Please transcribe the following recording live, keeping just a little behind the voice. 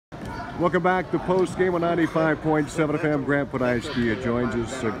Welcome back to post game on 95.7 FM. Grant Podhajsky joins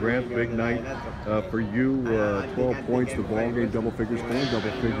us. Grant, big night for you. 12 points, the ball game, double figures, and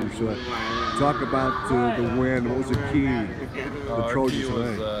double figures. Talk about the win. What was the key? The Trojans key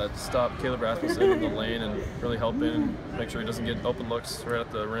was to stop Caleb Rasmussen in the lane and really help in and make sure he doesn't get open looks right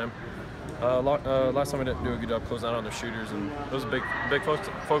at the rim. Last time we didn't do a good job closing out on their shooters, and it was a big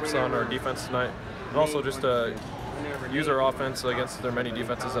focus on our defense tonight, and also just use our offense against their many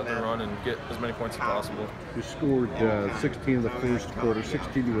defenses that they run and get as many points as possible. You scored 16 in the first quarter,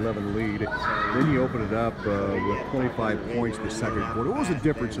 16-11 lead. Then you opened it up with 25 points in the second quarter. What was the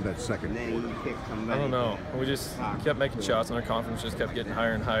difference in that second quarter? I don't know. We just kept making shots, and our confidence just kept getting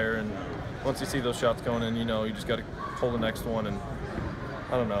higher and higher. And once you see those shots going in, you know you just got to pull the next one. And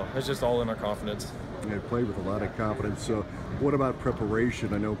I don't know. It's just all in our confidence. Yeah, played with a lot of confidence. So, what about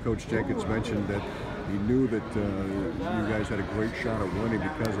preparation? I know Coach Jenkins mentioned that he knew that you guys had a great shot at winning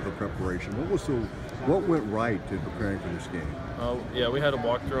because of the preparation. What went right in preparing for this game? Yeah, we had a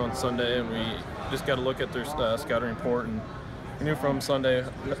walkthrough on Sunday, and we just got to look at their scouting report, and we knew from Sunday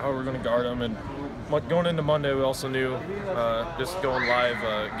how we were going to guard them. And going into Monday, we also knew just going live,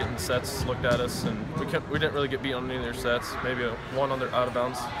 getting sets looked at us, and we didn't really get beat on any of their sets. Maybe one on their out of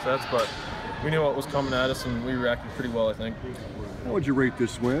bounds sets, but we knew what was coming at us, and we reacted pretty well, I think. How would you rate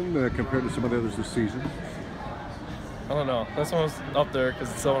this win compared to some of the others this season? I don't know. This one was up there because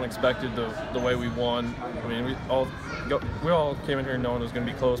it's so unexpected the way we won. I mean, we all came in here knowing it was going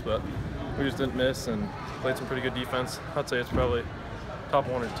to be close, but we just didn't miss and played some pretty good defense. I'd say it's probably top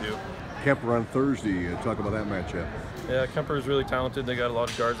 1 or 2. Kemper on Thursday. Talk about that matchup. Yeah, Kemper is really talented. They got a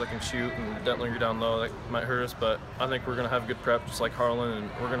lot of guards that can shoot, and Dentlinger down low that might hurt us, but I think we're going to have good prep just like Harlan, and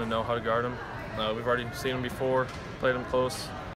we're going to know how to guard them. We've already seen them before, played them close.